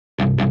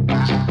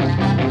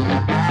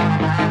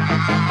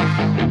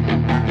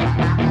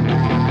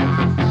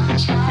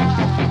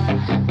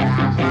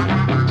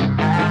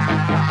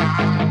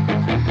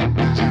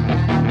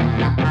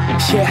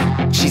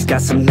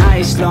got some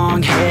nice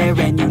long hair,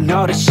 and you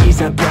know that she's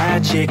a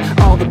bad chick.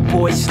 All the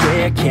boys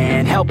stare,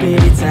 can't help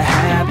it, it's a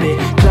habit.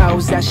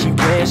 Clothes that she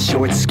wears,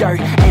 short skirt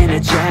and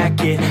a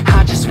jacket.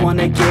 I just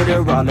wanna get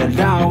her all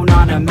alone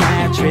on a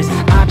mattress.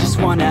 I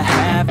just wanna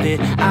have it,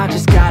 I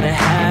just gotta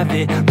have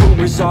it.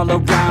 Rumors all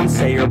around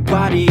say her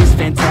body is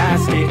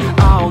fantastic.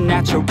 All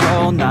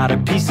natural, not a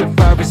piece of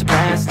fur is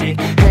plastic.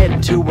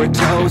 Head to her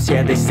toes,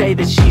 yeah, they say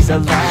that she's a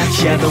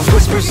latch. Yeah, the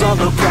whispers all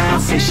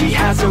around say she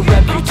has a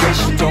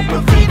reputation. Don't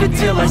believe it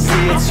till I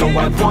see it, so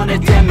I want a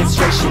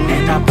demonstration.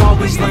 And I've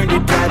always learned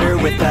it better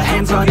with a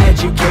hands-on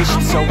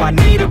education. So I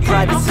need a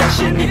private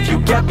session, if you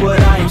get what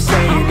I am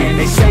saying. And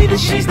they say that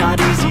she's not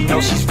easy,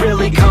 no, she's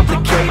really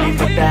complicated.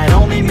 But that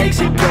only makes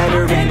it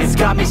better, and it's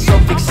got me so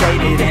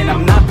fixated. And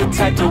I'm not the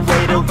type to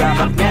wait around,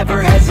 I've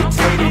never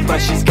hesitated. But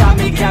she's got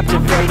me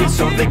captivated,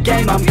 so the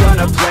game, I'm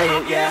gonna play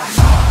it, yeah.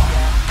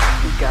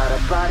 She's got a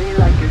body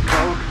like a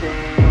coke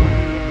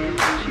thing.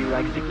 She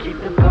likes to keep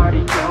the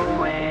party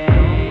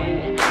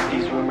going.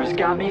 These rumors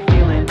got me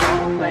feeling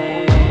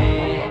lonely.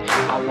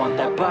 I want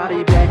that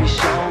body, baby,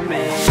 show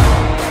me.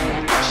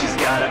 She's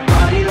got a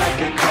body like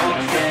a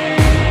coke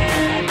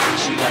thing.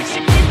 She likes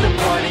to keep the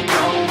party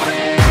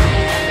going.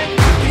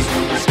 These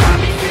rumors got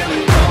me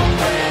feeling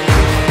lonely.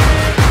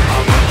 I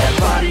want that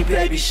body,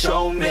 baby,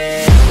 show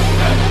me.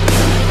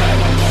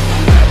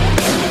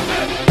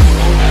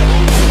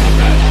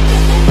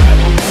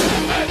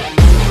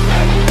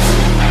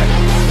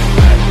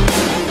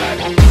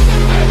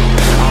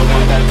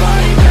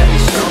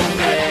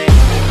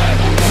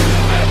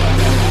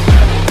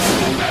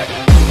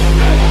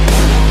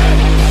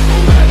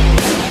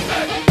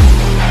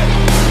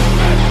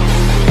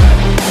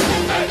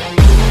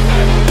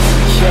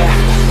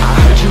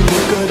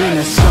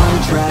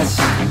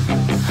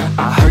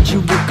 I heard you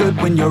look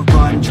good when you're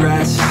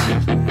undressed.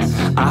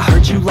 I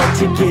heard you like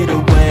to get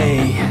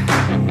away.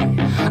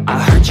 I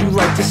heard you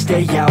like to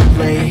stay out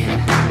late.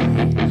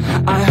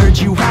 I heard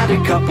you had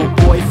a couple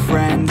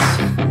boyfriends.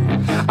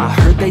 I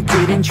heard they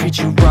didn't treat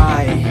you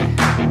right.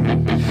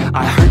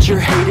 I heard you're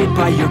hated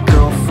by your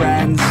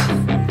girlfriends,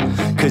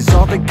 'cause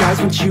all the guys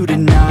want you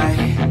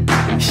tonight.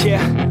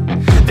 Yeah,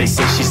 they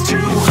say she's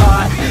too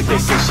hot, they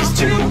say she's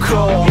too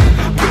cold.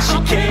 Where she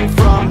came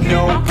from,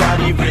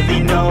 nobody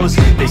really knows.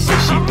 They say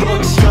she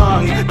looks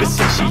young, but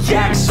say she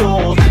acts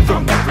old.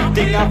 From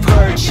everything I've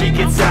heard, she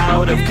gets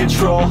out of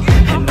control.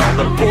 And all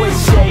the boys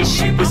say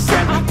she was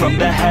sent from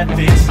the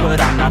heavens, but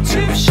I'm not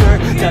too sure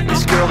that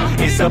this girl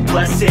is a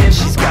blessing.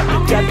 She's got the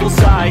devil's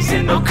eyes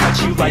and they'll cut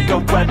you like a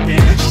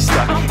weapon. She's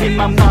stuck in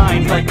my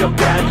mind like a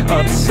bad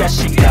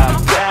obsession.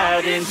 Got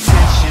bad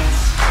intentions.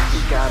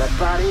 She's got a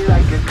body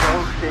like a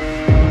coke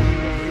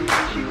thing.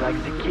 She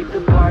likes to keep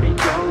the party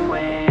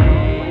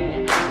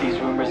going. These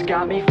rumors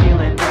got me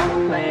feeling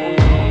lonely.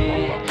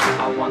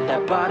 I want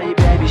that body,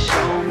 baby,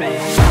 show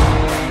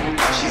me.